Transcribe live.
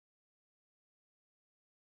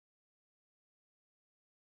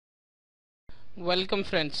Welcome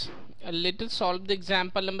friends. Let us solve the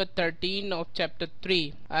example number 13 of chapter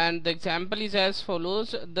 3, and the example is as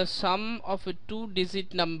follows. The sum of a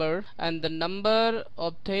two-digit number and the number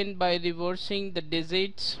obtained by reversing the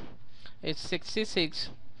digits is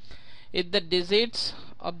 66. If the digits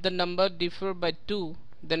of the number differ by 2,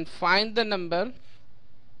 then find the number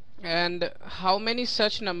and how many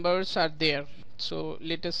such numbers are there. So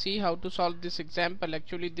let us see how to solve this example.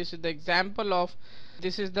 Actually, this is the example of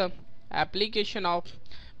this is the application of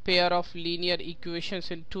pair of linear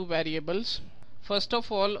equations in two variables. First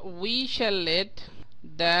of all, we shall let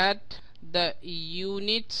that the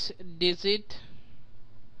units digit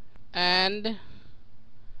and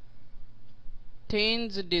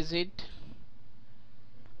tens digit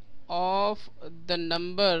of the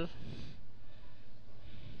number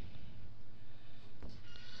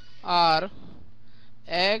are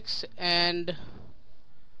x and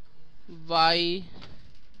y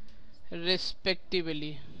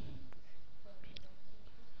respectively.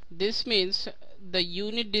 This means the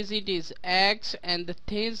unit digit is x and the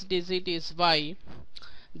tens digit is y.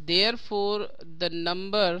 Therefore, the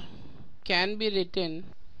number can be written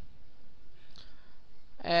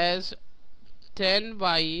as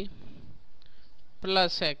 10y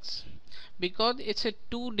plus x, because it's a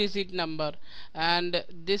two-digit number and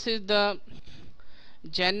this is the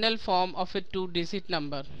general form of a two-digit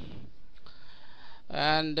number,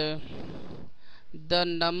 and the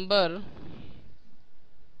number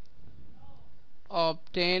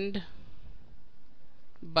obtained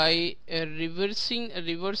by reversing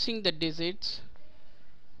the digits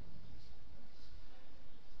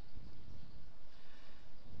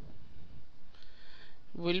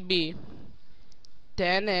will be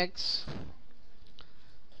 10x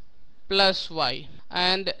plus y.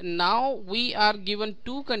 And now we are given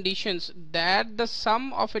two conditions, that the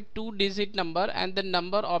sum of a two-digit number and the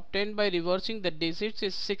number obtained by reversing the digits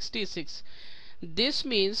is 66. This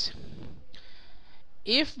means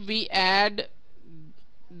if we add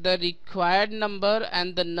the required number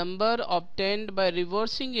and the number obtained by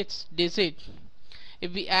reversing its digit,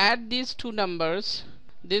 if we add these two numbers,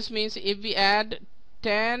 this means if we add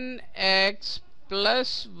 10x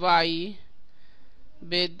plus y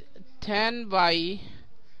with 10y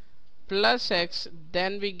plus x,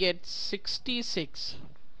 then we get 66.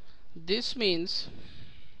 This means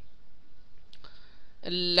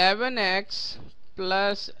 11x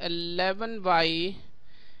plus 11y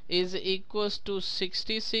is equals to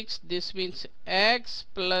 66. This means x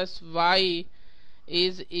plus y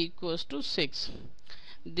is equals to 6.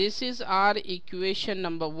 This is our equation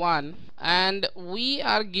number 1, and we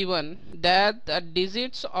are given that the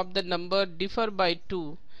digits of the number differ by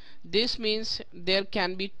 2. This means there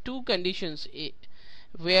can be two conditions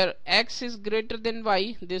where x is greater than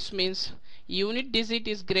y. This means unit digit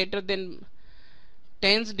is greater than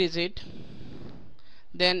tens digit,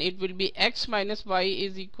 then it will be x minus y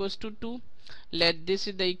is equals to 2. Let this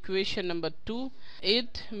is the equation number 2.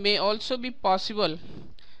 It may also be possible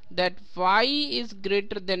that y is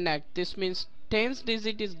greater than x. This means tens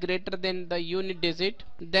digit is greater than the unit digit,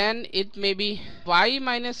 then it may be y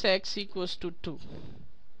minus x equals to 2.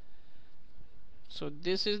 So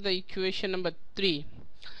this is the equation number 3,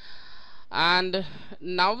 and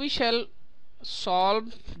now we shall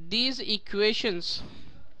solve these equations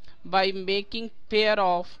by making pair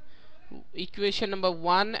of equation number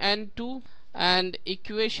 1 and 2 and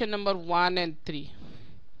equation number 1 and 3.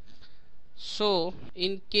 So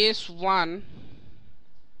in case 1,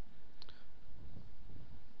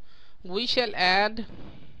 we shall add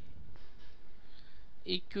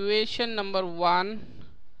equation number 1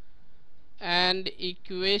 and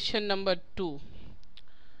equation number 2.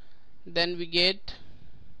 Then we get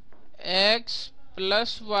x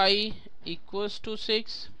plus y equals to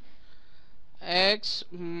 6, x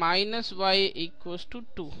minus y equals to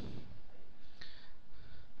 2.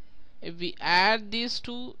 If we add these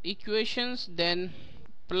two equations, then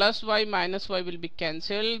plus y minus y will be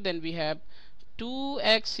cancelled. Then we have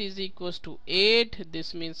 2x is equals to 8.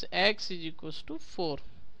 This means x is equals to 4.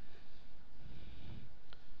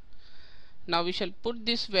 Now we shall put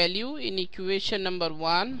this value in equation number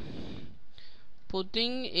 1.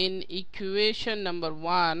 Putting in equation number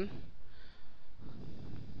 1,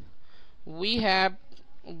 we have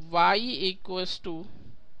y equals to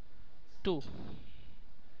 2.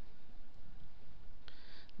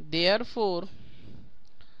 Therefore,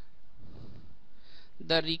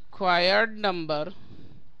 the required number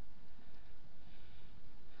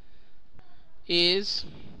is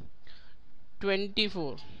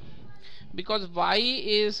 24, because y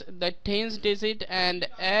is the tens digit and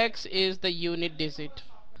x is the unit digit.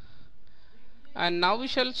 And now we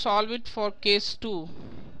shall solve it for case 2.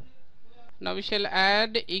 Now we shall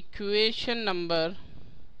add equation number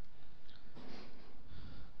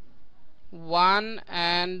 1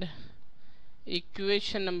 and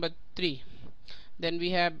equation number 3. Then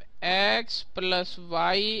we have x plus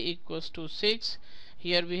y equals to 6.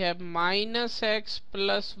 Here we have minus x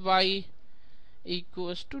plus y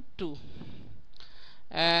equals to 2.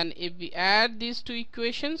 And if we add these two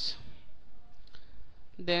equations,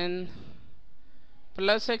 then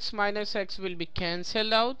plus x minus x will be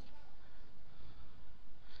cancelled out,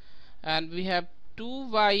 and we have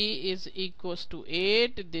 2y is equals to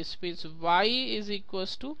 8. This means y is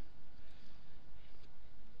equals to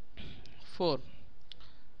 4.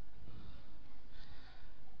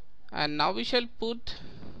 And now we shall put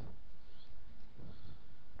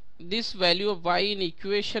this value of y in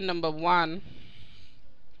equation number 1.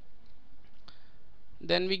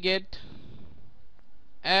 Then we get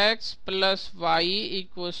x plus y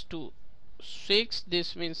equals to 6.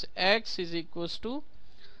 This means x is equals to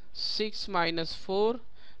 6 minus 4.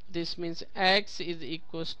 This means x is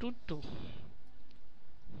equals to 2.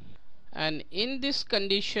 And in this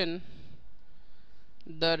condition,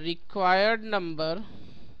 the required number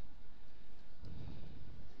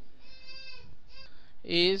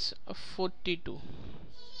is 42.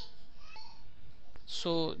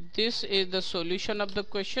 So this is the solution of the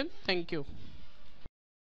question. Thank you.